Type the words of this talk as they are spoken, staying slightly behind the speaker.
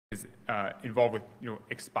involved with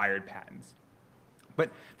expired patents.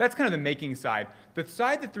 But that's kind of the making side. The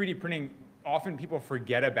side that 3D printing often people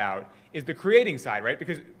forget about is the creating side, right?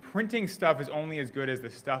 Because printing stuff is only as good as the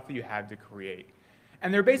stuff that you have to create.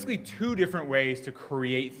 And there are basically two different ways to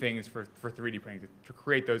create things for 3D printing, to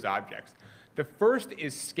create those objects. The first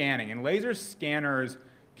is scanning, and laser scanners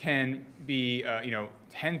can be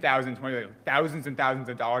 10,000, 20,000, thousands and thousands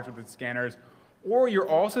of dollars worth of scanners. Or you're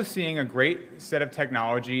also seeing a great set of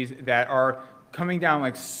technologies that are coming down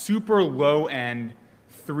like super low-end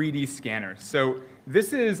 3D scanners. So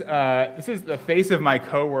this is the face of my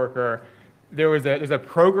coworker. There's a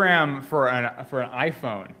program for an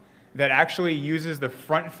iPhone that actually uses the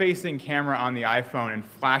front-facing camera on the iPhone and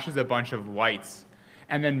flashes a bunch of lights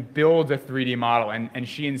and then builds a 3D model. And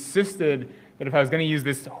she insisted that if I was going to use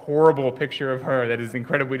this horrible picture of her that is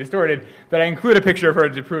incredibly distorted, that I include a picture of her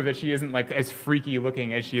to prove that she isn't like as freaky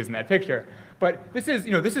looking as she is in that picture. But this is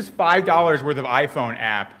 $5 worth of iPhone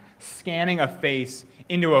app scanning a face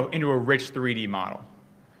into a rich 3D model.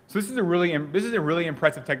 So this is a really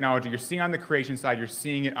impressive technology. You're seeing on the creation side, you're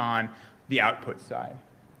seeing it on the output side.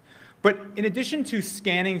 But in addition to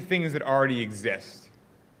scanning things that already exist,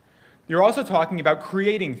 you're also talking about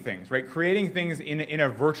creating things, right? Creating things in a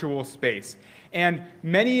virtual space. And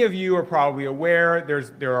many of you are probably aware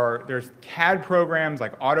there's CAD programs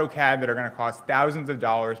like AutoCAD that are going to cost thousands of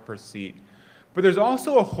dollars per seat. But there's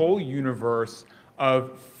also a whole universe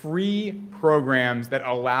of free programs that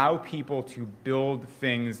allow people to build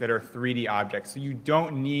things that are 3D objects. So you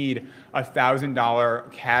don't need a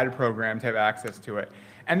 $1,000 CAD program to have access to it.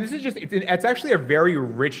 And this is it's actually a very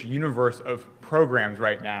rich universe of programs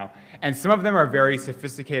right now. And some of them are very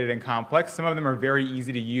sophisticated and complex. Some of them are very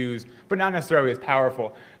easy to use, but not necessarily as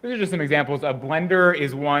powerful. These are just some examples. Blender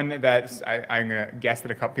is one that I'm going to guess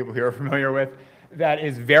that a couple people here are familiar with. That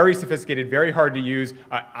is very sophisticated, very hard to use.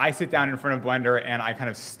 I sit down in front of Blender and I kind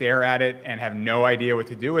of stare at it and have no idea what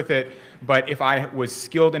to do with it. But if I was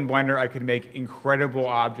skilled in Blender, I could make incredible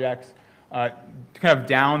objects. Kind of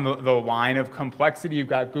down the line of complexity, you've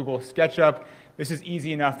got Google SketchUp. This is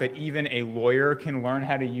easy enough that even a lawyer can learn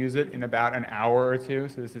how to use it in about an hour or two.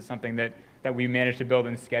 So this is something that we managed to build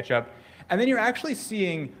in SketchUp. And then you're actually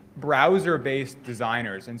seeing browser-based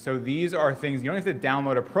designers. And so these are things, you don't have to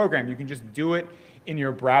download a program. You can just do it in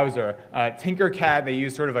your browser. Tinkercad, they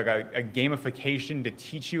use sort of like a gamification to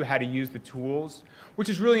teach you how to use the tools, which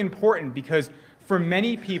is really important because for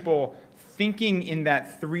many people, thinking in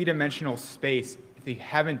that three-dimensional space, if they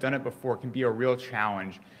haven't done it before, can be a real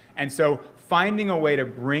challenge. And so finding a way to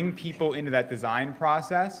bring people into that design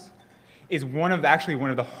process is actually one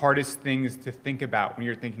of the hardest things to think about when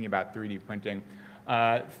you're thinking about 3D printing.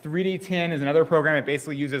 3D Tin is another program. It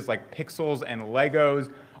basically uses like pixels and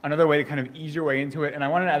Legos, another way to kind of ease your way into it. And I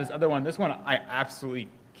wanted to add this other one. This one I absolutely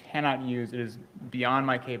cannot use. It is beyond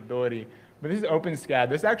my capability. But this is OpenSCAD.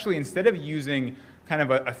 This actually, instead of using kind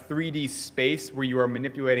of a 3D space where you are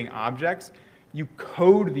manipulating objects, you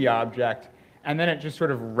code the object, and then it just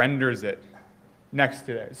sort of renders it next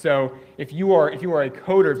to it. So if you are a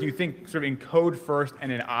coder, if you think sort of in code first and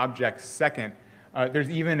in object second, there's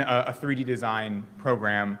even a 3D design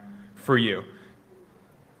program for you.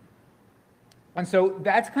 And so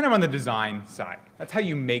that's kind of on the design side. That's how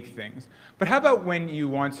you make things. But how about when you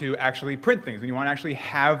want to actually print things, when you want to actually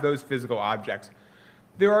have those physical objects?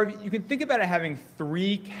 You can think about it having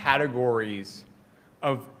three categories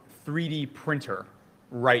of 3D printer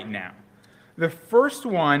right now. The first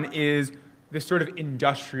one is this sort of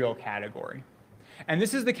industrial category. And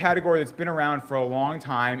this is the category that's been around for a long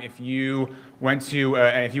time. If you were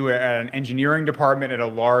at an engineering department at a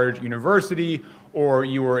large university, or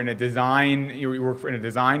you were in a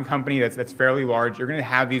design company that's fairly large, you're going to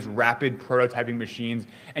have these rapid prototyping machines,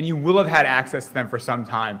 and you will have had access to them for some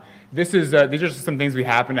time. These are just some things we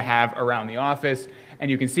happen to have around the office,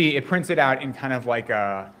 and you can see it prints it out in kind of like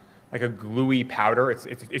a gluey powder.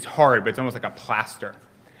 It's hard, but it's almost like a plaster.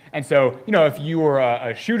 And so, if you were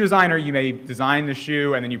a shoe designer, you may design the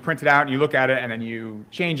shoe, and then you print it out, and you look at it, and then you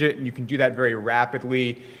change it, and you can do that very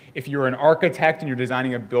rapidly. If you're an architect and you're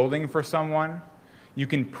designing a building for someone, you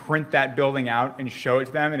can print that building out and show it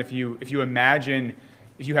to them. And if you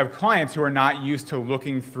have clients who are not used to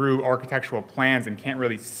looking through architectural plans and can't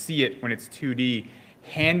really see it when it's 2D,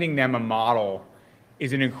 handing them a model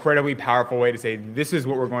is an incredibly powerful way to say, this is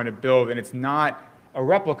what we're going to build. And it's not a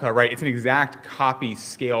replica, right? It's an exact copy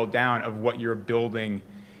scaled down of what you're building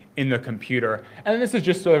in the computer. And this is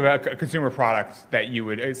just sort of a consumer product that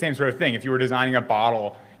same sort of thing. If you were designing a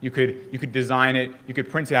bottle, you could design it, you could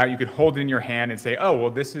print it out, you could hold it in your hand and say, oh, well,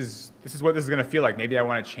 this is what this is going to feel like. Maybe I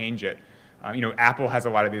want to change it. Apple has a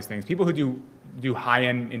lot of these things. People who do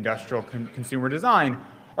high-end industrial consumer design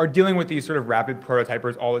are dealing with these sort of rapid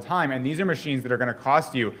prototypers all the time, and these are machines that are going to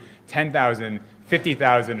cost you $10,000,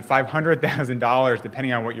 $50,000, $500,000,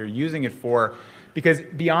 depending on what you're using it for, because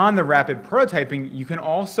beyond the rapid prototyping, you can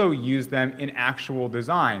also use them in actual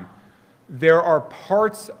design. There are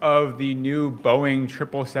parts of the new Boeing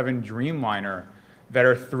 777 Dreamliner that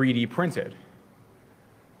are 3D printed.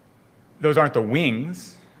 Those aren't the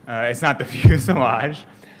wings, it's not the fuselage,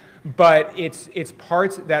 but it's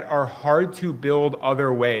parts that are hard to build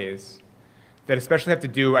other ways that especially have to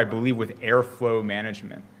do, I believe, with airflow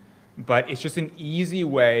management. But it's just an easy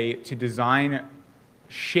way to design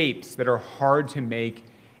shapes that are hard to make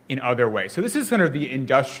in other ways. So this is sort of the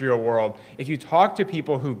industrial world. If you talk to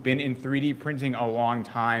people who've been in 3D printing a long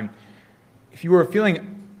time, if you were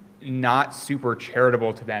feeling not super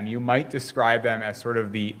charitable to them, you might describe them as sort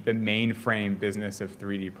of the mainframe business of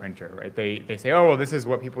 3D printer, right? They say, oh, well, this is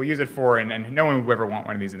what people use it for, and no one would ever want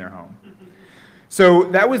one of these in their home. So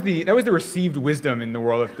that was the received wisdom in the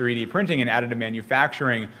world of 3D printing and additive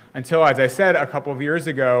manufacturing until, as I said, a couple of years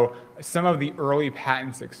ago, some of the early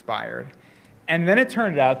patents expired. And then it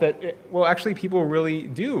turned out that, actually people really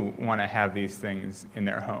do want to have these things in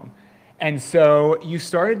their home. And so you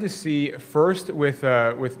started to see first with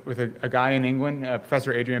a guy in England,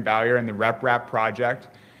 Professor Adrian Bowyer, and the RepRap project,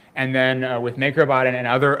 and then with MakerBot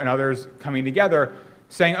and others coming together,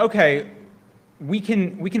 saying, okay, we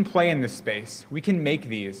can play in this space. We can make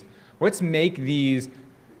these. Let's make these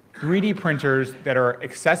 3D printers that are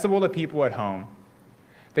accessible to people at home.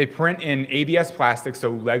 They print in ABS plastic,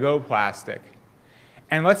 so Lego plastic.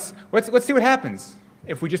 And let's see what happens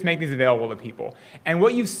if we just make these available to people. And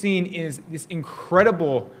what you've seen is this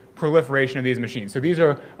incredible proliferation of these machines. So these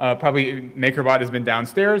are probably, MakerBot has been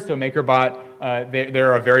downstairs, so MakerBot,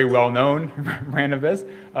 they're a very well-known brand of this.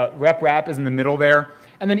 RepRap is in the middle there.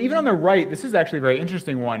 And then even on the right, this is actually a very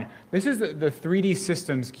interesting one. This is the 3D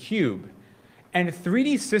Systems Cube. And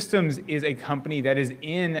 3D Systems is a company that is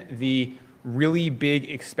in the really big,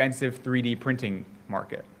 expensive 3D printing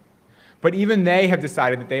market. But even they have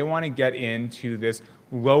decided that they want to get into this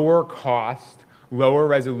lower cost, lower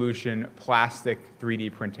resolution plastic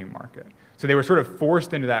 3D printing market. So they were sort of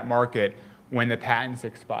forced into that market when the patents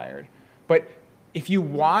expired. But if you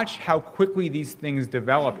watch how quickly these things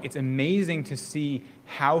develop, it's amazing to see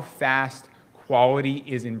how fast quality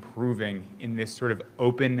is improving in this sort of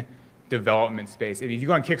open development space. If you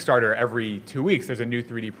go on Kickstarter every 2 weeks, there's a new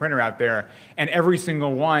 3D printer out there, and every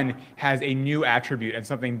single one has a new attribute and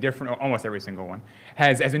something different, almost every single one,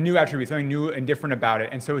 has a new attribute, something new and different about it.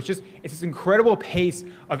 And so it's this incredible pace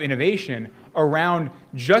of innovation around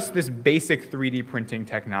just this basic 3D printing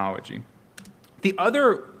technology. The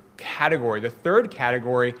other category, the third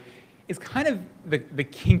category, is kind of the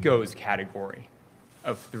Kinko's category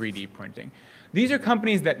of 3D printing. These are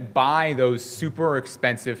companies that buy those super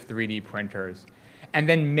expensive 3D printers and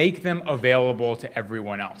then make them available to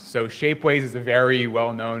everyone else. So Shapeways is a very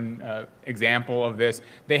well-known example of this.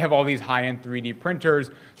 They have all these high-end 3D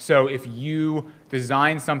printers, so if you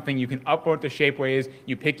design something, you can upload to Shapeways,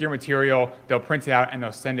 you pick your material, they'll print it out, and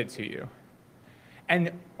they'll send it to you.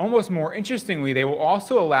 And almost more interestingly, they will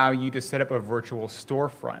also allow you to set up a virtual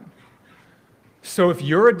storefront. So if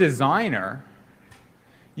you're a designer,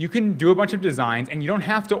 you can do a bunch of designs, and you don't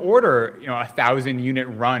have to order, a 1,000-unit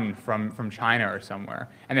run from China or somewhere,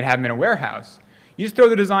 and then have them in a warehouse. You just throw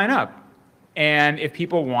the design up, and if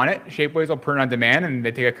people want it, Shapeways will print on demand, and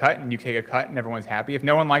they take a cut, and you take a cut, and everyone's happy. If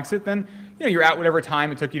no one likes it, then you're out whatever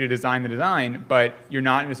time it took you to design the design, but you're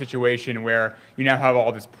not in a situation where you now have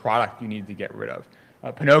all this product you need to get rid of.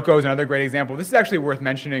 Pinoko is another great example. This is actually worth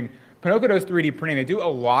mentioning. Pinoko does 3D printing. They do a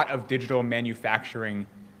lot of digital manufacturing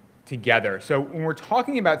together. So when we're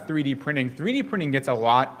talking about 3D printing gets a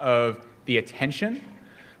lot of the attention,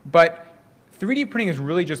 but 3D printing is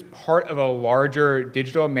really just part of a larger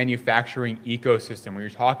digital manufacturing ecosystem where you're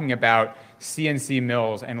talking about CNC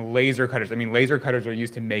mills and laser cutters. I mean, laser cutters are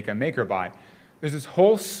used to make a MakerBot. There's this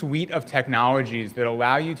whole suite of technologies that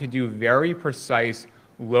allow you to do very precise,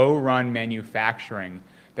 low-run manufacturing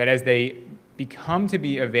that, as they become to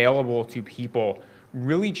be available to people,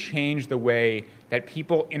 really change the way that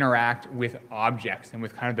people interact with objects and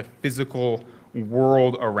with kind of the physical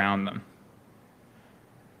world around them.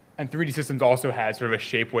 And 3D Systems also has sort of a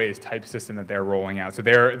Shapeways type system that they're rolling out. So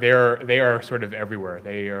they are sort of everywhere.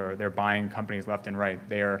 They're buying companies left and right.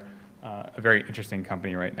 They are a very interesting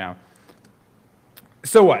company right now.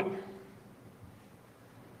 So what?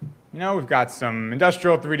 We've got some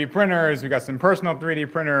industrial 3D printers. We've got some personal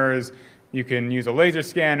 3D printers. You can use a laser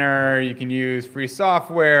scanner. You can use free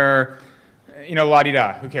software.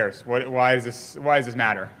 La-di-da, who cares? Why does this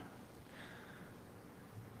matter?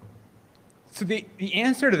 So the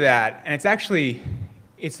answer to that, and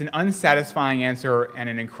it's an unsatisfying answer and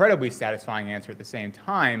an incredibly satisfying answer at the same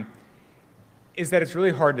time, is that it's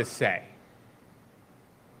really hard to say.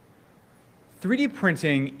 3D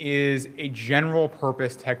printing is a general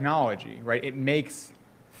purpose technology, right? It makes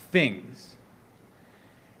things.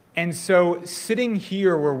 And so sitting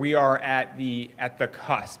here where we are at the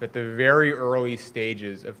cusp, at the very early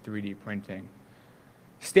stages of 3D printing,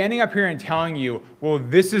 standing up here and telling you, well,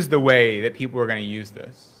 this is the way that people are going to use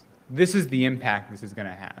this is the impact this is going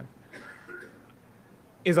to have,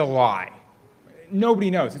 is a lie.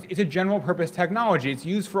 Nobody knows. It's a general purpose technology. It's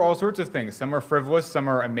used for all sorts of things. Some are frivolous, some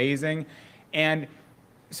are amazing. And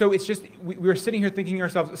so it's just, we're sitting here thinking to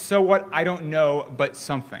ourselves, so what? I don't know, but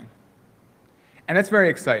something. And that's very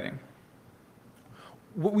exciting.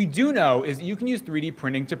 What we do know is you can use 3D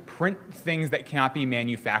printing to print things that cannot be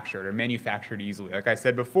manufactured or manufactured easily. Like I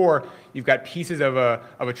said before, you've got pieces of a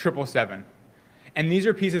 777. And these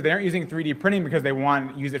are pieces, they aren't using 3D printing because they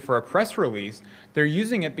want to use it for a press release. They're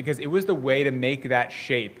using it because it was the way to make that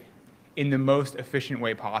shape in the most efficient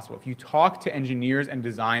way possible. If you talk to engineers and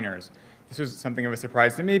designers, this was something of a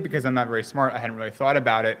surprise to me because I'm not very smart, I hadn't really thought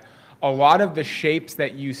about it. A lot of the shapes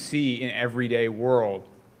that you see in everyday world,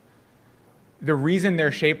 the reason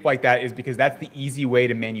they're shaped like that is because that's the easy way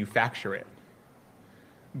to manufacture it.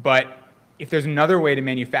 But if there's another way to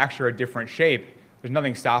manufacture a different shape, there's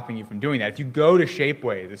nothing stopping you from doing that. If you go to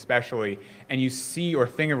Shapeways, especially, and you see, or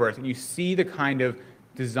Thingiverse, and you see the kind of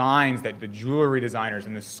designs that the jewelry designers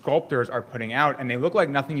and the sculptors are putting out, and they look like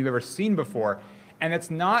nothing you've ever seen before, and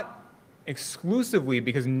it's not exclusively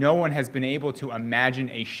because no one has been able to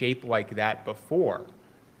imagine a shape like that before.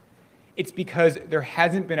 It's because there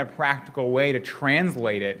hasn't been a practical way to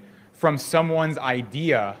translate it from someone's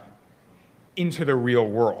idea into the real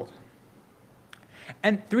world.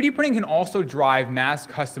 And 3D printing can also drive mass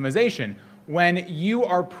customization. When you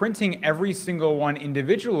are printing every single one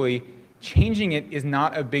individually, changing it is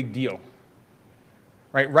not a big deal.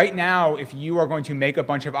 Right now, if you are going to make a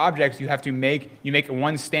bunch of objects, you make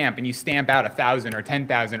one stamp and you stamp out 1,000 or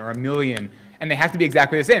 10,000 or 1,000,000, and they have to be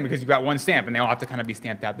exactly the same because you've got one stamp and they all have to kind of be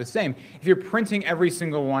stamped out the same. If you're printing every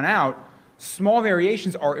single one out, small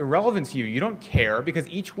variations are irrelevant to you. You don't care because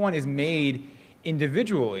each one is made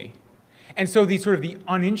individually. And so the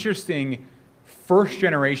uninteresting first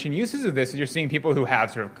generation uses of this is you're seeing people who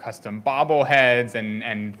have sort of custom bobbleheads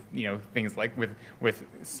and things like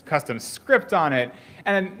with custom script on it.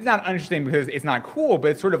 And it's not uninteresting because it's not cool,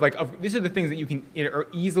 but it's sort of like, these are the things that you can are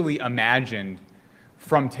easily imagined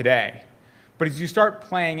from today. But as you start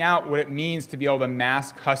playing out what it means to be able to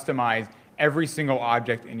mass customize every single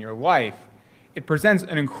object in your life, it presents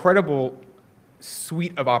an incredible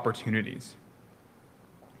suite of opportunities.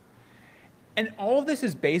 And all of this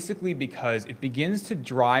is basically because it begins to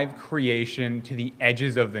drive creation to the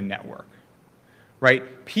edges of the network,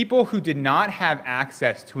 right? People who did not have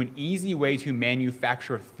access to an easy way to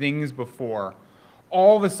manufacture things before,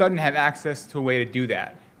 all of a sudden have access to a way to do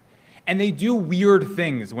that. And they do weird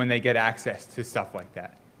things when they get access to stuff like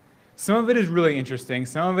that. Some of it is really interesting,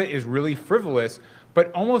 some of it is really frivolous,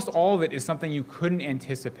 but almost all of it is something you couldn't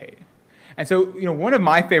anticipate. And so, one of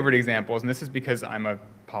my favorite examples, and this is because I'm a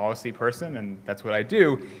policy person and that's what I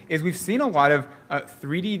do, is we've seen a lot of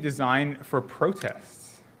 3D design for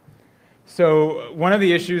protests. So one of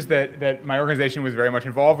the issues that my organization was very much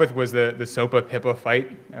involved with was the SOPA-PIPA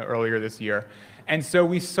fight earlier this year. And so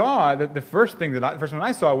we saw that the first one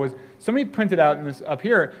I saw was somebody printed out in this up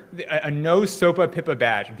here a no SOPA-PIPA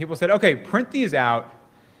badge. And people said, okay, print these out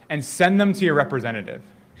and send them to your representative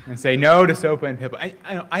and say no to SOPA and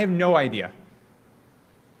PIPA. I have no idea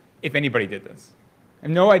if anybody did this. I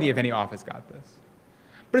have no idea if any office got this.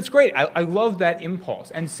 But it's great. I love that impulse.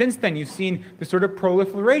 And since then, you've seen the sort of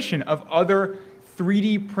proliferation of other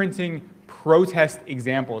 3D printing protest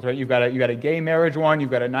examples, right? You've got a gay marriage one, you've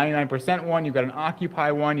got a 99% one, you've got an Occupy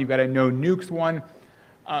one, you've got a no nukes one.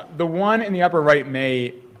 The one in the upper right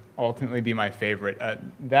may ultimately be my favorite.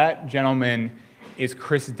 That gentleman is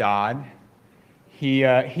Chris Dodd. He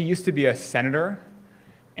used to be a senator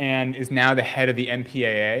and is now the head of the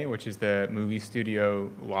MPAA, which is the movie studio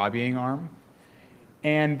lobbying arm.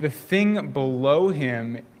 And the thing below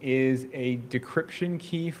him is a decryption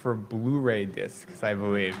key for Blu-ray discs, I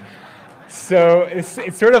believe. So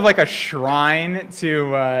it's sort of like a shrine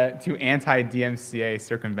to anti-DMCA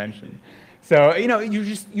circumvention. So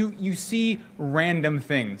you see random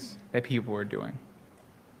things that people are doing.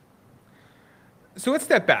 So let's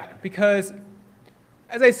step back because,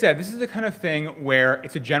 as I said, this is the kind of thing where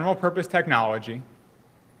it's a general purpose technology.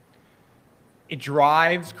 It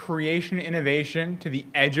drives creation and innovation to the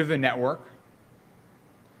edge of the network.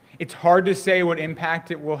 It's hard to say what impact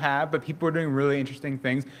it will have, but people are doing really interesting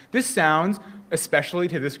things. This sounds, especially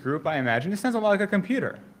to this group, I imagine, this sounds a lot like a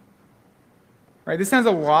computer. Right? This sounds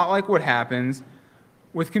a lot like what happens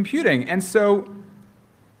with computing. And so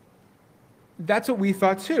that's what we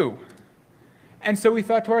thought too. And so we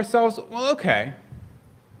thought to ourselves, well, okay,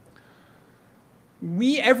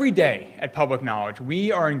 we every day at Public Knowledge,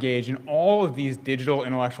 we are engaged in all of these digital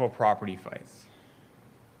intellectual property fights.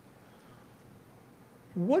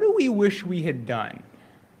 What do we wish we had done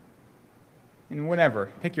in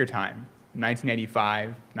whatever, pick your time, 1985,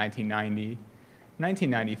 1990,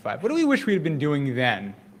 1995. What do we wish we had been doing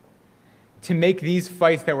then to make these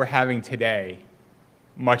fights that we're having today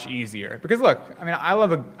much easier? Because look, I mean, I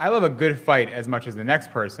love a good fight as much as the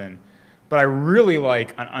next person, but I really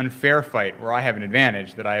like an unfair fight where I have an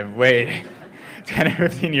advantage that I have waged 10 or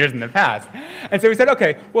 15 years in the past. And so we said,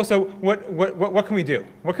 okay, well, so what can we do?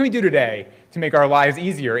 What can we do today to make our lives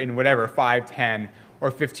easier in whatever, 5, 10, or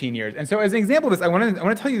 15 years? And so as an example of this, I want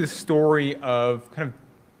to tell you the story of kind of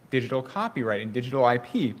digital copyright and digital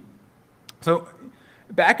IP. So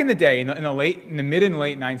back in the day, in the mid and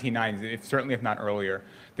late 1990s, certainly if not earlier,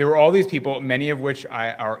 there were all these people, many of which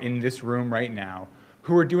are in this room right now,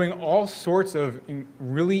 who were doing all sorts of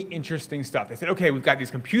really interesting stuff. They said, okay, we've got these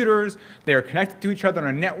computers, they're connected to each other on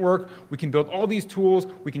a network, we can build all these tools,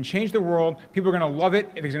 we can change the world, people are gonna love it,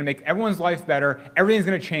 it's gonna make everyone's life better, everything's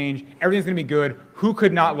gonna change, everything's gonna be good. Who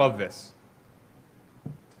could not love this?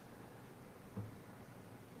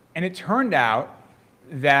 And it turned out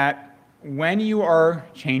that when you are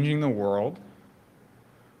changing the world,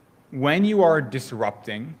 when you are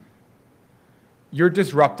disrupting, you're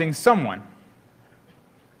disrupting someone.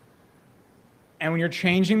 And when you're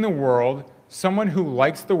changing the world, someone who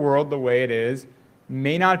likes the world the way it is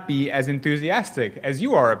may not be as enthusiastic as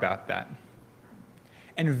you are about that.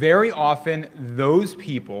 And very often, those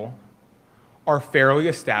people are fairly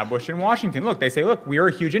established in Washington. Look, they say, look, we are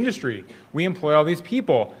a huge industry. We employ all these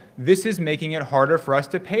people. This is making it harder for us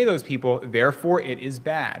to pay those people. Therefore, it is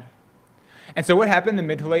bad. And so what happened in the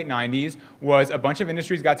mid to late 90s was a bunch of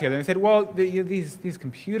industries got together and said, well, these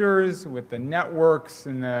computers with the networks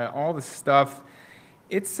and all this stuff,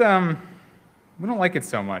 it's, we don't like it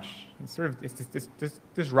so much. It's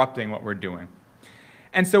disrupting what we're doing.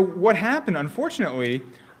 And so what happened, unfortunately,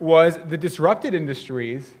 was the disrupted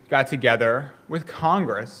industries got together with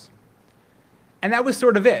Congress, and that was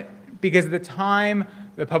sort of it. Because at the time,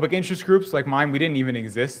 the public interest groups like mine, we didn't even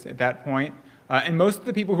exist at that point. And most of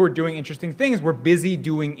the people who were doing interesting things were busy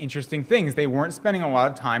doing interesting things. They weren't spending a lot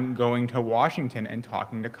of time going to Washington and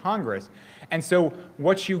talking to Congress. And so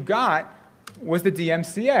what you got was the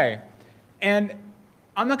DMCA. And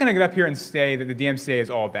I'm not going to get up here and say that the DMCA is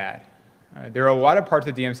all bad. There are a lot of parts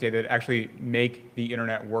of the DMCA that actually make the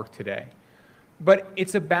internet work today. But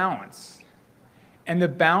it's a balance. And the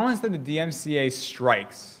balance that the DMCA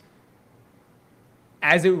strikes,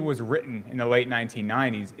 as it was written in the late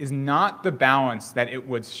 1990s, is not the balance that it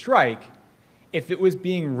would strike if it was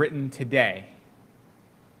being written today.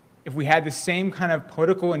 If we had the same kind of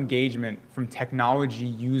political engagement from technology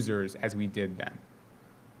users as we did then.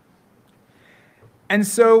 And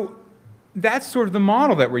so that's sort of the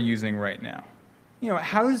model that we're using right now. You know,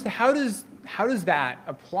 how does that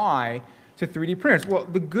apply to 3D printers? Well,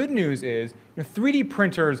 the good news is 3D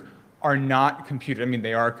printers are not computers. I mean,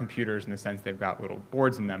 they are computers in the sense they've got little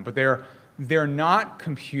boards in them, but they're not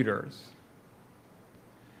computers.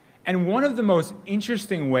 And one of the most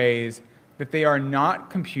interesting ways that they are not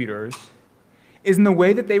computers is in the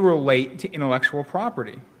way that they relate to intellectual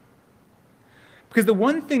property. Because the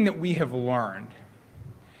one thing that we have learned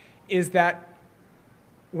is that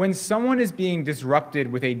when someone is being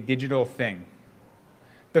disrupted with a digital thing,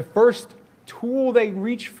 the first tool they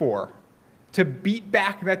reach for to beat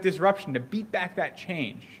back that disruption, to beat back that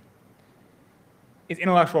change, is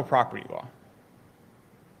intellectual property law.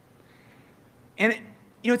 And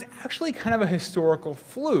it's actually kind of a historical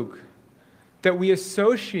fluke that we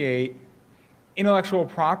associate intellectual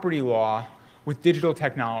property law with digital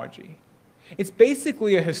technology. It's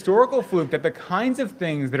basically a historical fluke that the kinds of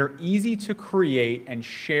things that are easy to create and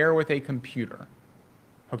share with a computer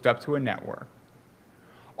hooked up to a network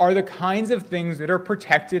are the kinds of things that are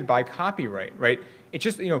protected by copyright, right? It's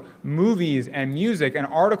just, movies and music and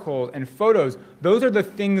articles and photos, those are the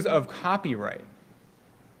things of copyright.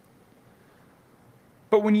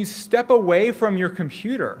 But when you step away from your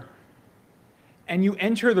computer and you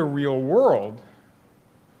enter the real world,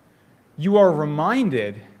 you are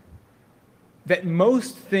reminded that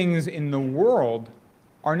most things in the world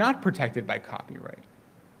are not protected by copyright.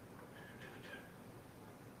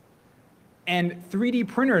 And 3D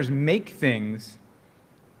printers make things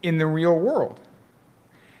in the real world.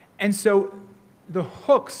 And so the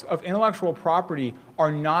hooks of intellectual property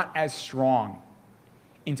are not as strong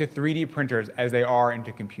into 3D printers as they are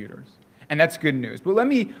into computers. And that's good news. But let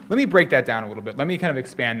me break that down a little bit. Let me kind of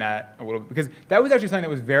expand that a little bit, because that was actually something that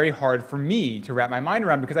was very hard for me to wrap my mind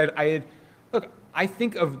around, because I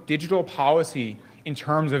think of digital policy in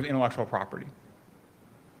terms of intellectual property.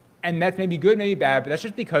 And that's maybe good, maybe bad, but that's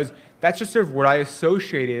just because that's just sort of what I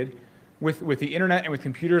associated with the internet and with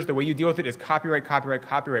computers. The way you deal with it is copyright, copyright,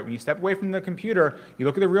 copyright. When you step away from the computer, you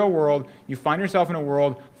look at the real world, you find yourself in a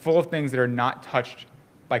world full of things that are not touched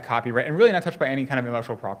by copyright and really not touched by any kind of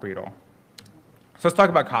intellectual property at all. So let's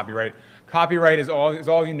talk about copyright. Copyright is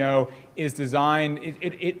all you know, is designed,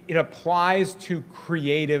 it applies to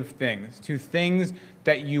creative things, to things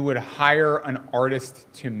that you would hire an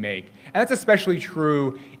artist to make. And that's especially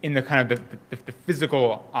true in the kind of the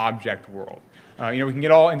physical object world. We can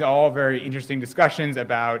get into all very interesting discussions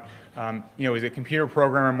about, is a computer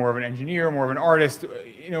programmer more of an engineer, more of an artist,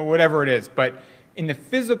 whatever it is. But in the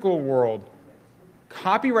physical world,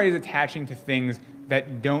 copyright is attaching to things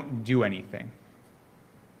that don't do anything.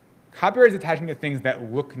 Copyright is attaching to things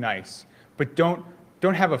that look nice, but don't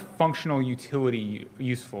have a functional utility,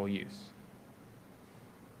 useful use.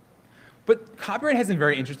 But copyright has some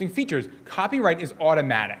very interesting features. Copyright is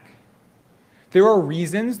automatic. There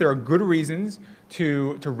are good reasons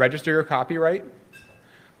to register your copyright,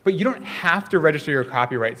 but you don't have to register your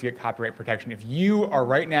copyright to get copyright protection. If you are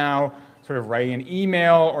right now sort of writing an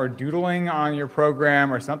email or doodling on your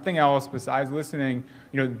program or something else besides listening,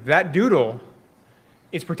 that doodle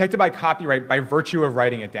is protected by copyright by virtue of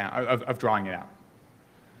writing it down, of drawing it out.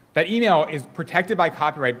 That email is protected by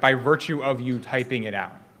copyright by virtue of you typing it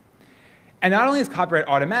out. And not only is copyright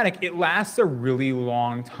automatic, it lasts a really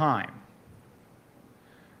long time.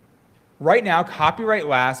 Right now, copyright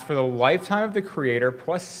lasts for the lifetime of the creator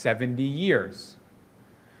plus 70 years.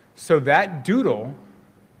 So that doodle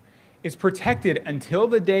is protected until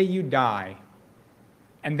the day you die,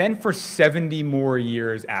 and then for 70 more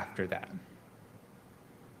years after that.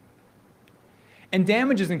 And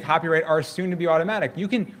damages in copyright are assumed to be automatic. You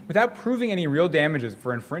can, without proving any real damages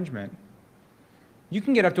for infringement, you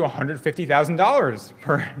can get up to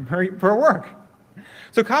 $150,000 per work.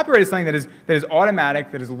 So copyright is something that is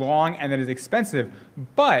automatic, that is long, and that is expensive,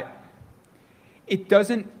 but it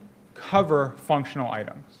doesn't cover functional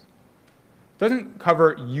items. It doesn't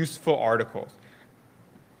cover useful articles.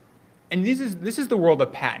 And this is the world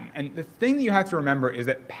of patent. And the thing that you have to remember is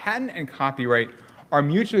that patent and copyright are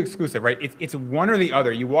mutually exclusive, right? It's one or the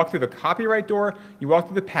other. You walk through the copyright door, you walk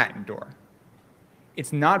through the patent door.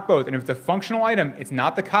 It's not both. And if it's a functional item, it's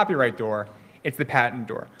not the copyright door, it's the patent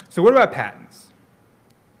door. So what about patents?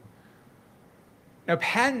 Now,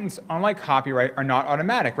 patents, unlike copyright, are not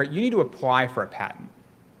automatic, right? You need to apply for a patent.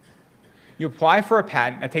 You apply for a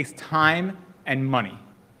patent that takes time and money.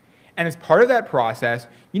 And as part of that process,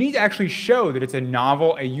 you need to actually show that it's a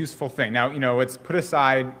novel, a useful thing. Now, let's put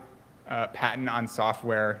aside patent on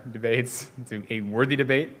software debates. It's a worthy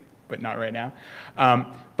debate, but not right now.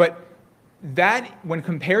 But that, when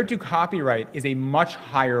compared to copyright, is a much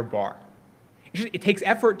higher bar. It takes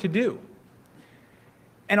effort to do.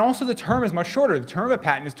 And also the term is much shorter. The term of a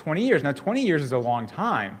patent is 20 years. Now, 20 years is a long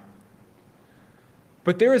time.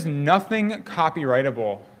 But there is nothing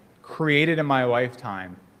copyrightable created in my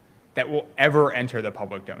lifetime that will ever enter the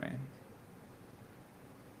public domain.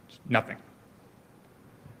 Nothing.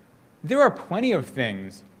 There are plenty of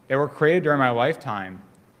things that were created during my lifetime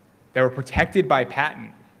that were protected by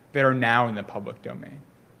patent that are now in the public domain.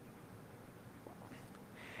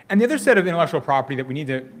 And the other set of intellectual property that we need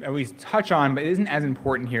to at least touch on, but isn't as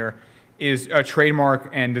important here, is a trademark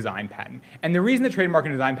and design patent. And the reason the trademark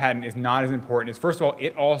and design patent is not as important is, first of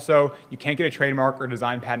all, you can't get a trademark or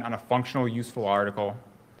design patent on a functional, useful article.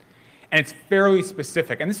 And it's fairly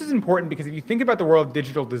specific. And this is important because if you think about the world of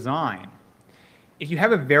digital design, if you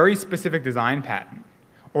have a very specific design patent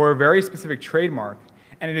or a very specific trademark,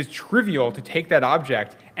 and it is trivial to take that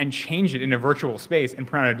object and change it in a virtual space and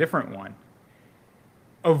print out a different one,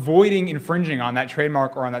 avoiding infringing on that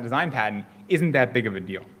trademark or on that design patent isn't that big of a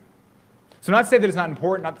deal. So not to say that it's not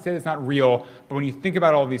important, not to say that it's not real, but when you think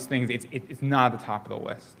about all these things, it's not at the top of the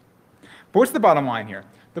list. But what's the bottom line here?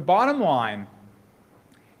 The bottom line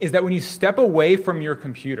is that when you step away from your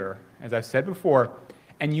computer, as I've said before,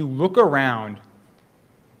 and you look around,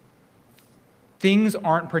 things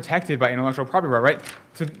aren't protected by intellectual property, right?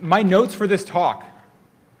 So my notes for this talk,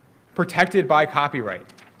 protected by copyright.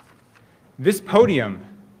 This podium,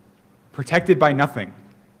 protected by nothing.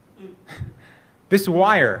 This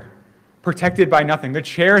wire, protected by nothing. The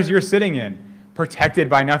chairs you're sitting in, protected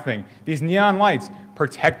by nothing. These neon lights,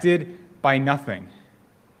 protected by nothing.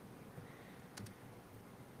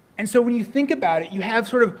 And so when you think about it, you have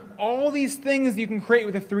sort of all these things you can create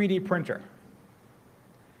with a 3D printer.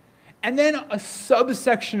 And then a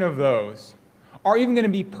subsection of those are even going to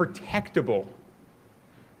be protectable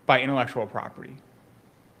by intellectual property.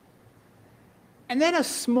 And then a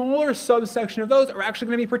smaller subsection of those are actually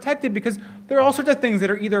going to be protected because there are all sorts of things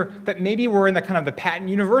that are either that maybe were in the kind of the patent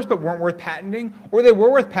universe but weren't worth patenting, or they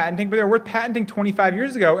were worth patenting but they were worth patenting 25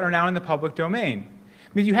 years ago and are now in the public domain.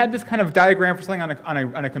 I mean, if you had this kind of diagram for something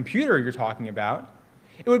on a computer you're talking about,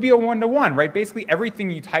 it would be a one-to-one, right? Basically,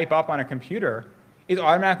 everything you type up on a computer is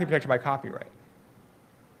automatically protected by copyright.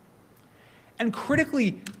 And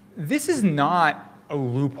critically, this is not a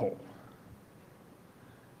loophole.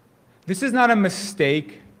 This is not a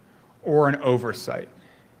mistake or an oversight.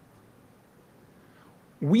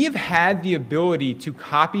 We have had the ability to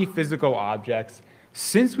copy physical objects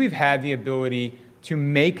since we've had the ability to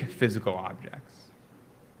make physical objects.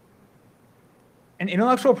 And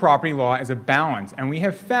intellectual property law is a balance, and we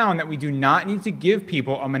have found that we do not need to give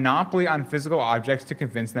people a monopoly on physical objects to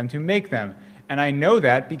convince them to make them. And I know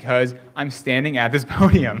that because I'm standing at this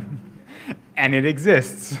podium, and it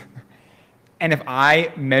exists. And if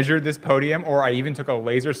I measured this podium, or I even took a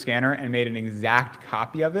laser scanner and made an exact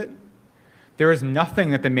copy of it, there is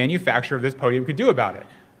nothing that the manufacturer of this podium could do about it.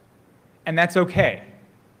 And that's okay.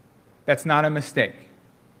 That's not a mistake.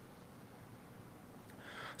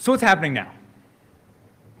 So what's happening now?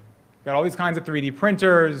 We've got all these kinds of 3D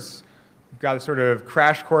printers. We've got a sort of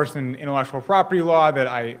crash course in intellectual property law that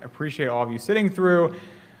I appreciate all of you sitting through.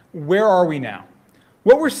 Where are we now?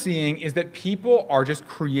 What we're seeing is that people are just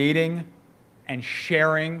creating and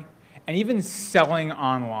sharing and even selling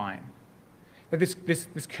online. That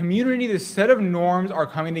this community, this set of norms are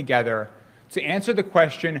coming together to answer the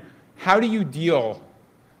question, how do you deal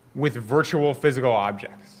with virtual physical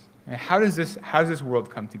objects? And how does this world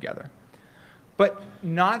come together? But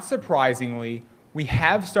not surprisingly, we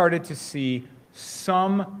have started to see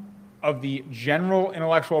some of the general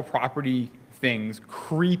intellectual property things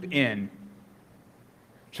creep in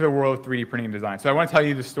to the world of 3D printing and design. So I want to tell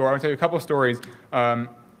you the story. I want to tell you a couple of stories, and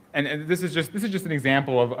this is just an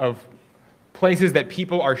example of places that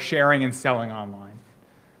people are sharing and selling online.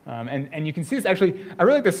 And you can see this actually. I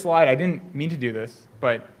really like this slide. I didn't mean to do this,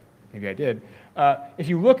 but maybe I did. If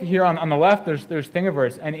you look here on the left, there's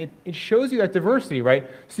Thingiverse, and it shows you that diversity, right?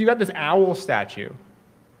 So you got this owl statue,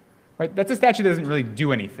 right? That's a statue that doesn't really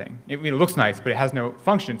do anything. It looks nice, but it has no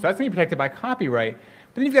function. So that's going to be protected by copyright.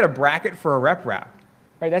 But then you've got a bracket for a rep wrap,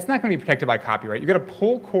 right? That's not going to be protected by copyright. You've got a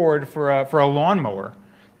pull cord for a lawnmower.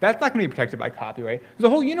 That's not going to be protected by copyright. There's a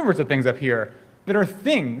whole universe of things up here that are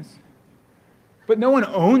things, but no one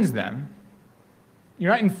owns them.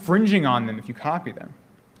 You're not infringing on them if you copy them.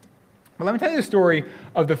 But let me tell you the story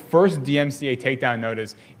of the first DMCA takedown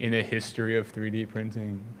notice in the history of 3D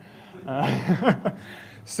printing.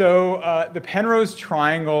 So the Penrose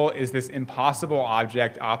triangle is this impossible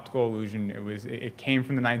object optical illusion. It came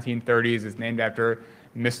from the 1930s. It's named after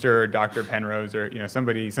Mr. Dr. Penrose, or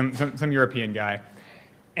somebody, some European guy.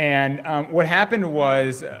 And what happened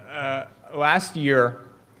was last year,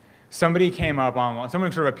 somebody came up online,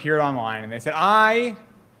 someone sort of appeared online, and they said, I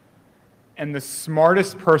am the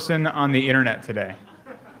smartest person on the internet today.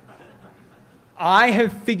 I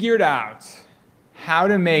have figured out how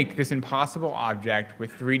to make this impossible object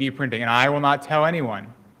with 3D printing, and I will not tell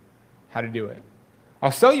anyone how to do it.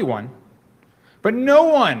 I'll sell you one, but no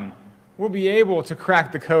one will be able to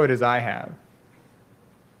crack the code as I have.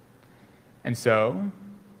 And so,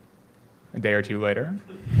 a day or two later,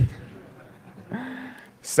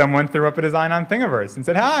 someone threw up a design on Thingiverse and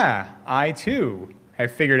said, I too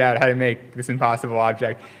have figured out how to make this impossible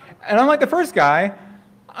object. And unlike the first guy,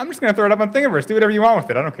 I'm just going to throw it up on Thingiverse. Do whatever you want with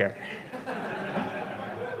it. I don't care.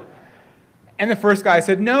 And the first guy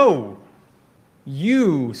said, no,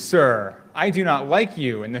 you, sir, I do not like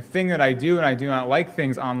you. And the thing that I do, and I do not like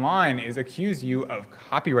things online, is accuse you of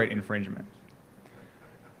copyright infringement.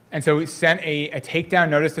 And so we sent a takedown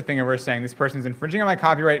notice to Thingiverse saying, this person's infringing on my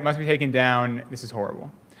copyright, it must be taken down, this is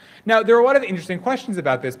horrible. Now, there are a lot of interesting questions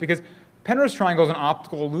about this, because Penrose triangle is an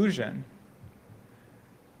optical illusion,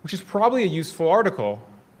 which is probably a useful article,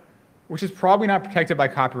 which is probably not protected by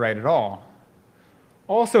copyright at all.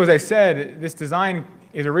 Also, as I said, this design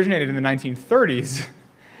is originated in the 1930s,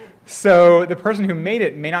 so the person who made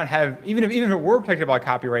it may not have, even if it were protected by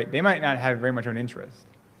copyright, they might not have very much of an interest.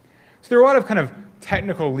 So there are a lot of kind of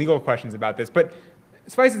technical legal questions about this, but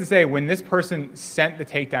suffice it to say, when this person sent the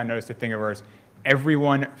takedown notice to Thingiverse,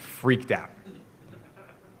 everyone freaked out.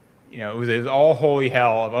 it was all holy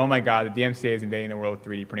hell of, oh my God, the DMCA is invading the world of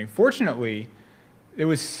 3D printing. Fortunately, it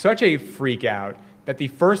was such a freak out that the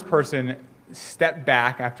first person stepped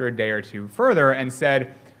back after a day or two further and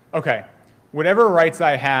said, okay, whatever rights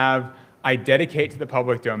I have, I dedicate to the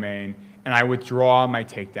public domain, and I withdraw my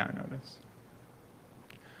takedown notice.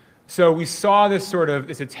 So we saw this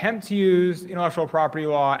attempt to use intellectual property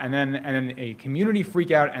law, and then a community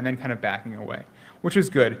freak out, and then kind of backing away, which was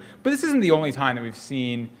good. But this isn't the only time that we've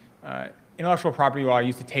seen intellectual property law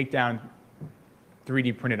used to take down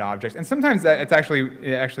 3D printed objects, and sometimes it actually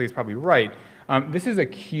is probably right. This is a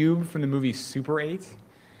cube from the movie Super 8,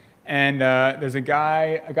 and there's a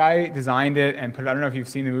guy designed it and put it. I don't know if you've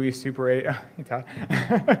seen the movie Super 8.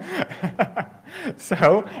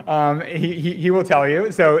 So he will tell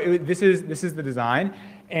you. So this is the design,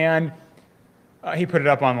 and he put it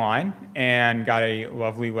up online and got a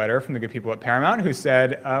lovely letter from the good people at Paramount who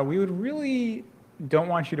said, we would really don't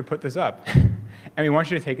want you to put this up, and we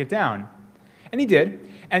want you to take it down. And he did.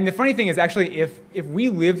 And the funny thing is, actually, if we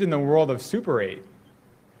lived in the world of Super 8,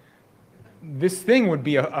 this thing would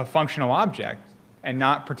be a functional object and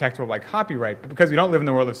not protectable by copyright. But because we don't live in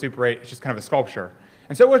the world of Super 8, it's just kind of a sculpture.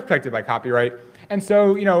 And so it was protected by copyright. And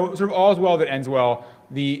so, sort of all's well that ends well.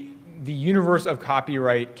 The universe of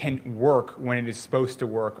copyright can work when it is supposed to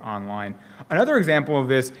work online. Another example of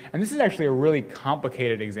this, and this is actually a really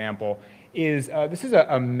complicated example, is this is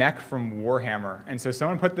a mech from Warhammer. And so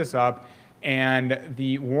someone put this up, and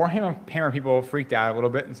the Warhammer people freaked out a little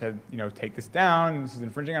bit and said, take this down, this is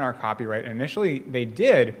infringing on our copyright. And initially they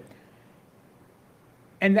did.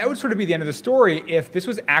 And that would sort of be the end of the story if this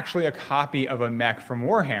was actually a copy of a mech from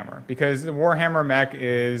Warhammer, because the Warhammer mech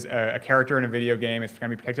is a character in a video game. It's going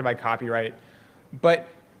to be protected by copyright. But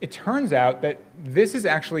it turns out that this is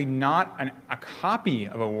actually not a copy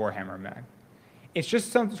of a Warhammer mech. It's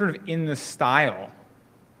just something sort of in the style,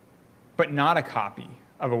 but not a copy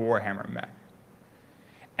of a Warhammer mech.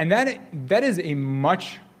 And that is a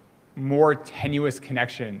much more tenuous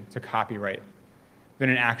connection to copyright than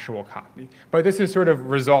an actual copy. But this has sort of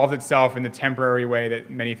resolved itself in the temporary way that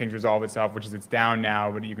many things resolve itself, which is it's down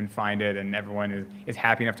now, but you can find it, and everyone is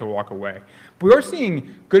happy enough to walk away. But we are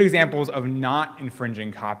seeing good examples of not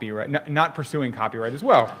infringing copyright, not pursuing copyright as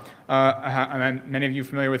well. Many of you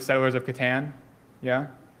familiar with Settlers of Catan? Yeah?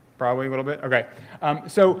 Probably a little bit? Okay.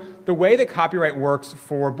 So the way that copyright works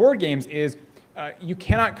for board games is you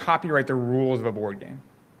cannot copyright the rules of a board game.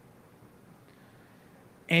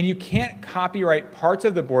 And you can't copyright parts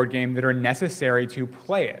of the board game that are necessary to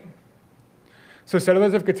play it. So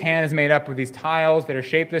Settlers of Catan is made up with these tiles that are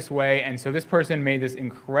shaped this way, and so this person made this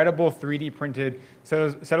incredible 3D printed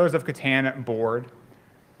Settlers of Catan board.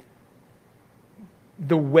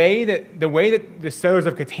 The way that the Settlers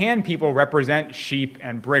of Catan people represent sheep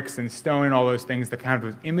and bricks and stone and all those things, the kind of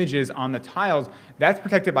those images on the tiles, that's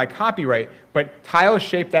protected by copyright, but tiles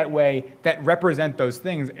shaped that way that represent those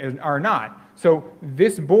things are not. So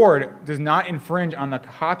this board does not infringe on the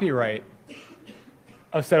copyright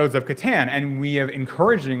of Settlers of Catan, and we have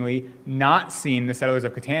encouragingly not seen the Settlers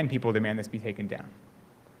of Catan people demand this be taken down.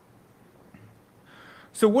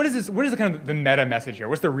 So what is this? What is the kind of the meta message here?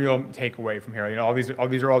 What's the real takeaway from here? All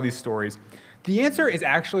these stories. The answer is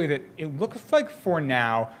actually that it looks like for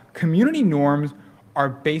now, community norms are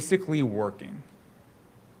basically working.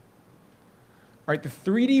 Right? The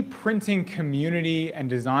 3D printing community and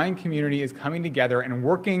design community is coming together and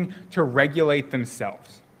working to regulate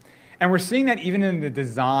themselves. And we're seeing that even in the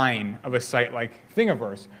design of a site like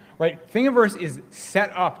Thingiverse. Right? Thingiverse is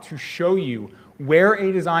set up to show you where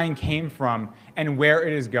a design came from and where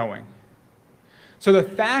it is going. So the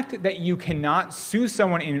fact that you cannot sue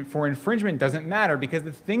someone for infringement doesn't matter, because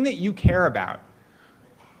the thing that you care about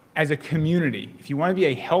as a community, if you want to be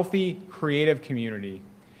a healthy, creative community,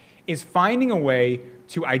 is finding a way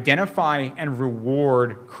to identify and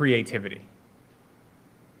reward creativity.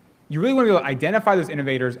 You really want to be able to identify those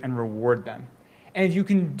innovators and reward them. And if you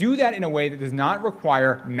can do that in a way that does not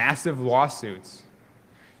require massive lawsuits,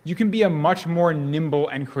 you can be a much more nimble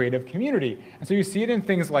and creative community. And so you see it in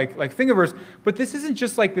things like Thingiverse, but this isn't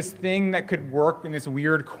just like this thing that could work in this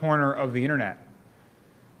weird corner of the internet.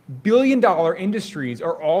 Billion-dollar industries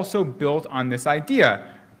are also built on this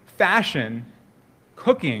idea. Fashion,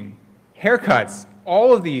 cooking, haircuts,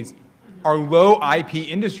 all of these are low IP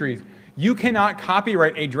industries. You cannot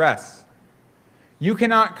copyright a dress. You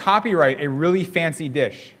cannot copyright a really fancy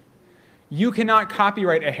dish. You cannot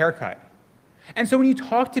copyright a haircut. And so when you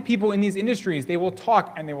talk to people in these industries, they will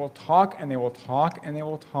talk and they will talk and they will talk and they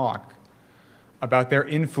will talk about their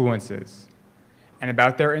influences and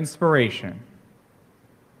about their inspiration.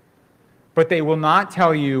 But they will not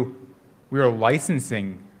tell you, we are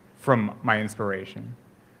licensing from my inspiration.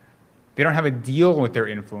 They don't have a deal with their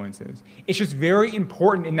influences. It's just very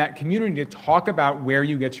important in that community to talk about where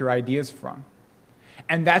you get your ideas from.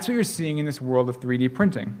 And that's what you're seeing in this world of 3D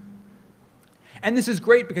printing. And this is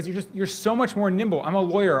great because you're so much more nimble. I'm a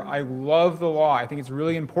lawyer. I love the law. I think it's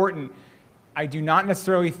really important. I do not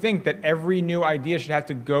necessarily think that every new idea should have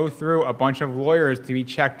to go through a bunch of lawyers to be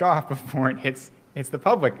checked off before it hits the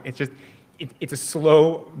public. It's a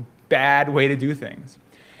slow, bad way to do things.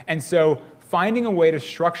 And so finding a way to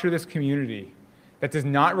structure this community that does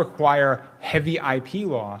not require heavy IP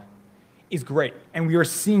law is great. And we are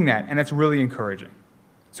seeing that, and that's really encouraging.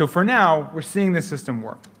 So for now, we're seeing this system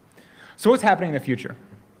work. So what's happening in the future?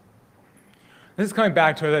 This is coming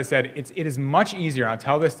back to, as I said, it is much easier, I'll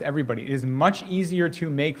tell this to everybody, it is much easier to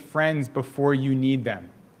make friends before you need them.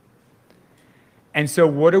 And so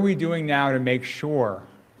what are we doing now to make sure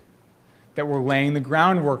that we're laying the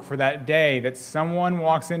groundwork for that day that someone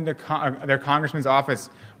walks into their congressman's office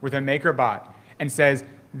with a MakerBot and says,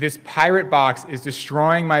 this pirate box is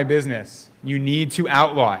destroying my business. You need to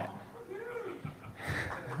outlaw it.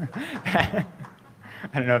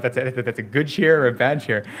 I don't know if that's a good cheer or a bad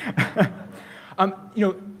cheer. You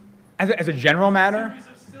know, as a general matter,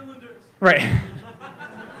 right?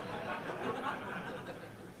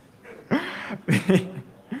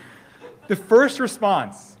 The first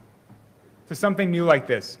response to something new like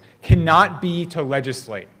this cannot be to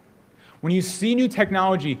legislate. When you see new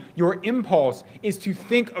technology, your impulse is to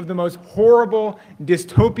think of the most horrible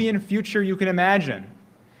dystopian future you can imagine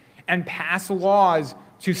and pass laws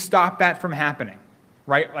to stop that from happening.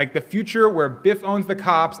 Right? Like the future where Biff owns the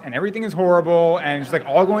cops and everything is horrible and it's like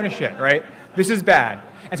all going to shit, right? This is bad.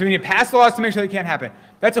 And so we need to pass laws to make sure that can't happen.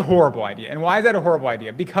 That's a horrible idea. And why is that a horrible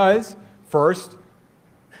idea? Because, first,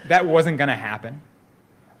 that wasn't going to happen.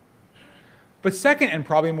 But second, and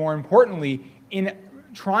probably more importantly, in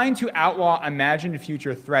trying to outlaw imagined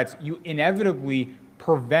future threats, you inevitably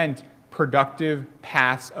prevent productive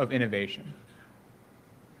paths of innovation.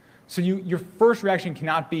 So your first reaction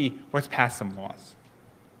cannot be, let's pass some laws.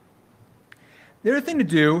 The other thing to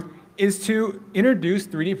do is to introduce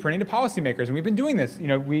 3D printing to policymakers, and we've been doing this. You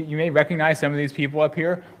know, you may recognize some of these people up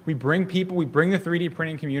here. We bring the 3D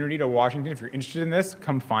printing community to Washington. If you're interested in this,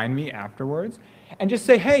 come find me afterwards, and just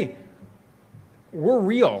say, hey, we're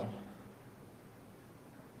real.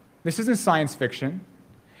 This isn't science fiction.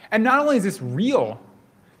 And not only is this real,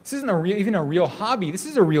 this isn't even a real hobby, this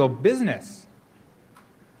is a real business.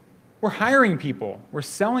 We're hiring people, we're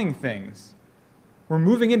selling things. We're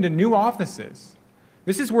moving into new offices.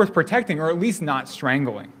 This is worth protecting, or at least not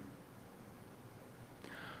strangling.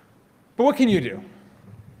 But what can you do?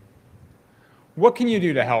 What can you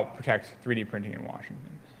do to help protect 3D printing in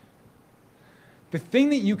Washington? The thing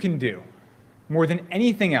that you can do, more than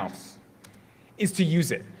anything else, is to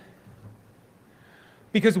use it.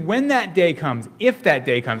 Because when that day comes, if that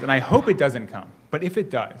day comes, and I hope it doesn't come, but if it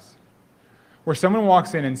does, where someone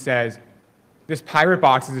walks in and says, this pirate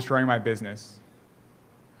box is destroying my business,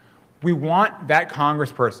 we want that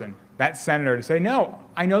congressperson, that senator to say, no,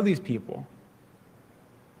 I know these people.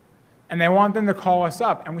 And they want them to call us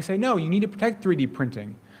up and we say, no, you need to protect 3D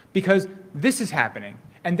printing because this is happening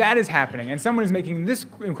and that is happening and someone is making this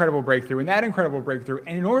incredible breakthrough and that incredible breakthrough.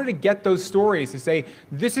 And in order to get those stories to say,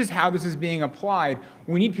 this is how this is being applied,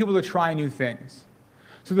 we need people to try new things.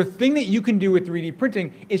 So the thing that you can do with 3D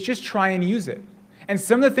printing is just try and use it. And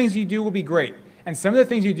some of the things you do will be great. And some of the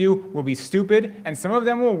things you do will be stupid, and some of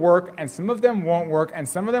them will work, and some of them won't work, and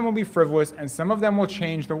some of them will be frivolous, and some of them will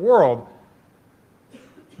change the world.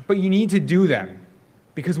 But you need to do them,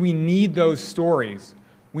 because we need those stories.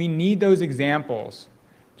 We need those examples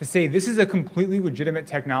to say this is a completely legitimate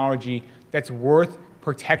technology that's worth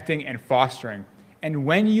protecting and fostering. And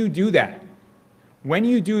when you do that, when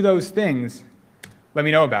you do those things, let me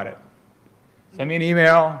know about it. Send me an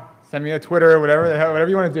email, send me a Twitter, whatever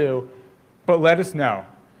you want to do. But let us know,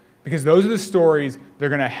 because those are the stories that are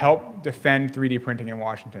going to help defend 3D printing in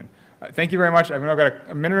Washington. Thank you very much. I've got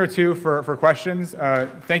a minute or two for questions.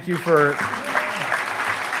 Thank you for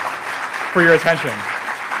your attention.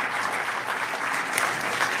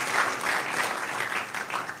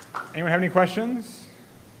 Anyone have any questions?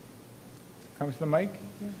 Come to the mic.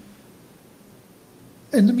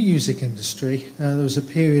 In the music industry, there was a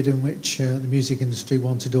period in which the music industry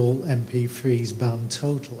wanted all MP3s banned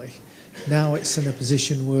totally. Now it's in a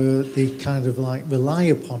position where they kind of like rely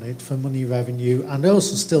upon it for money revenue and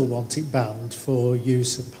also still want it banned for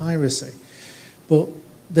use of piracy. But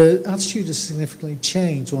the attitude has significantly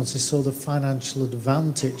changed once they saw the financial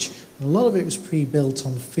advantage. And a lot of it was pre-built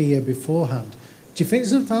on fear beforehand. Do you think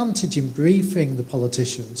there's an advantage in briefing the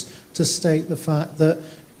politicians to state the fact that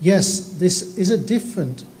yes, this is a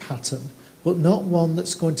different pattern, but not one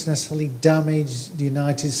that's going to necessarily damage the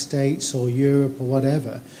United States or Europe or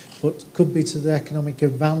whatever, but could be to the economic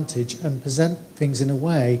advantage and present things in a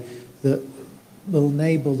way that will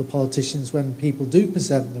enable the politicians, when people do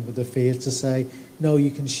present them with a fear, to say, no, you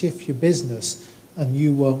can shift your business and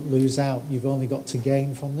you won't lose out. You've only got to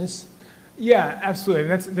gain from this. Yeah,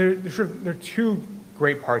 absolutely. And there are two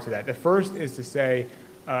great parts of that. The first is to say,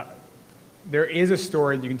 there is a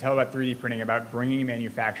story you can tell about 3D printing about bringing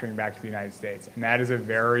manufacturing back to the United States. And that is a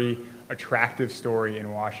very attractive story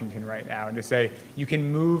in Washington right now. And to say you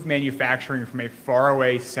can move manufacturing from a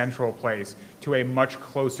faraway central place to a much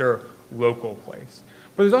closer local place.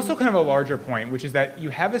 But there's also kind of a larger point, which is that you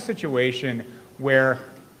have a situation where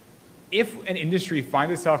if an industry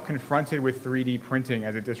finds itself confronted with 3D printing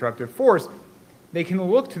as a disruptive force, they can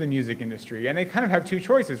look to the music industry and they kind of have two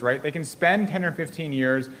choices, right? They can spend 10 or 15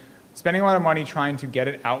 years spending a lot of money trying to get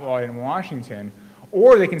it outlawed in Washington,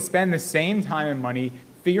 or they can spend the same time and money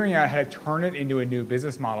figuring out how to turn it into a new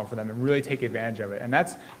business model for them and really take advantage of it. And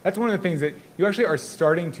that's one of the things that you actually are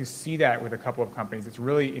starting to see that with a couple of companies. It's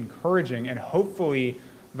really encouraging, and hopefully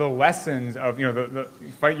the lessons of, the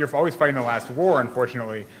fight, you're always fighting the last war,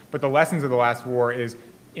 unfortunately, but the lessons of the last war is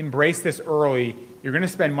embrace this early. You're going to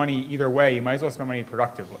spend money either way. You might as well spend money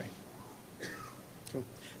productively. Cool.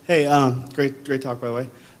 Hey, great talk, by the way.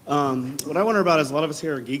 What I wonder about is a lot of us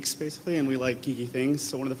here are geeks, basically, and we like geeky things.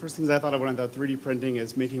 So one of the first things I thought of when I thought 3D printing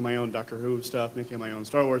is making my own Doctor Who stuff, making my own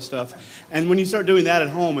Star Wars stuff. And when you start doing that at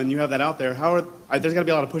home and you have that out there, there's got to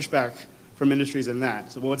be a lot of pushback from industries in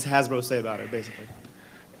that. So what's Hasbro say about it, basically?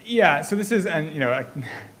 Yeah, so this is, and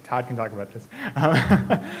Todd can talk about this.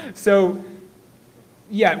 So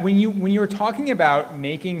yeah, when you're talking about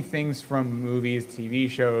making things from movies, TV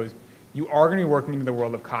shows, you are going to be working into the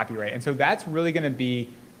world of copyright. And so that's really going to be,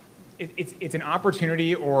 it's an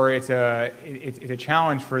opportunity, or it's a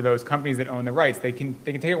challenge for those companies that own the rights. They can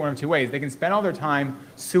take it one of two ways. They can spend all their time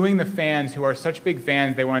suing the fans who are such big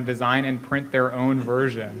fans they want to design and print their own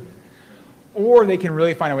version, or they can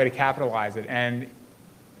really find a way to capitalize it. And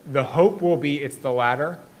the hope will be it's the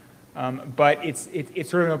latter, but it's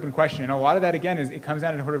sort of an open question. And a lot of that, again, it comes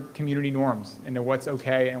down to sort of community norms and to what's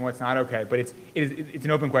okay and what's not okay. But it's an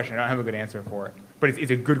open question. I don't have a good answer for it, but it's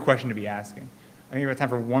a good question to be asking. I think we have time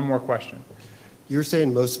for one more question. You're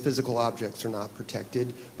saying most physical objects are not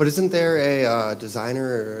protected, but isn't there a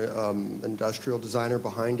designer or industrial designer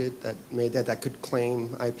behind it that made that could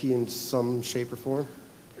claim IP in some shape or form?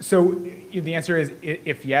 So the answer is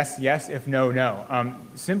if yes, yes, if no, no.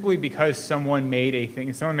 Simply because someone made a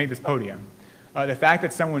thing, someone made this podium. The fact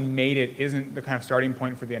that someone made it isn't the kind of starting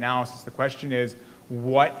point for the analysis. The question is,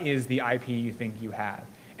 what is the IP you think you have?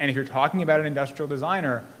 And if you're talking about an industrial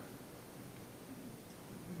designer,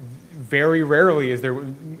 very rarely is there,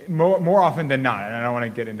 more often than not, and I don't want to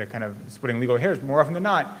get into kind of splitting legal hairs, more often than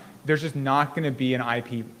not, there's just not going to be an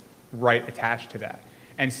IP right attached to that.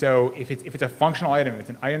 And so if it's a functional item, it's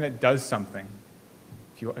an item that does something,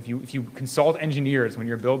 if you consult engineers when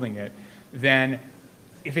you're building it, then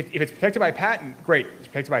if it's protected by patent, great, it's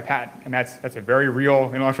protected by patent, and that's a very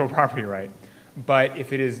real intellectual property right. But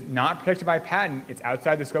if it is not protected by patent, it's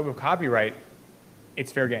outside the scope of copyright,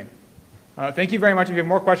 it's fair game. Thank you very much. If you have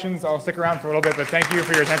more questions, I'll stick around for a little bit, but thank you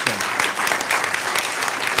for your attention.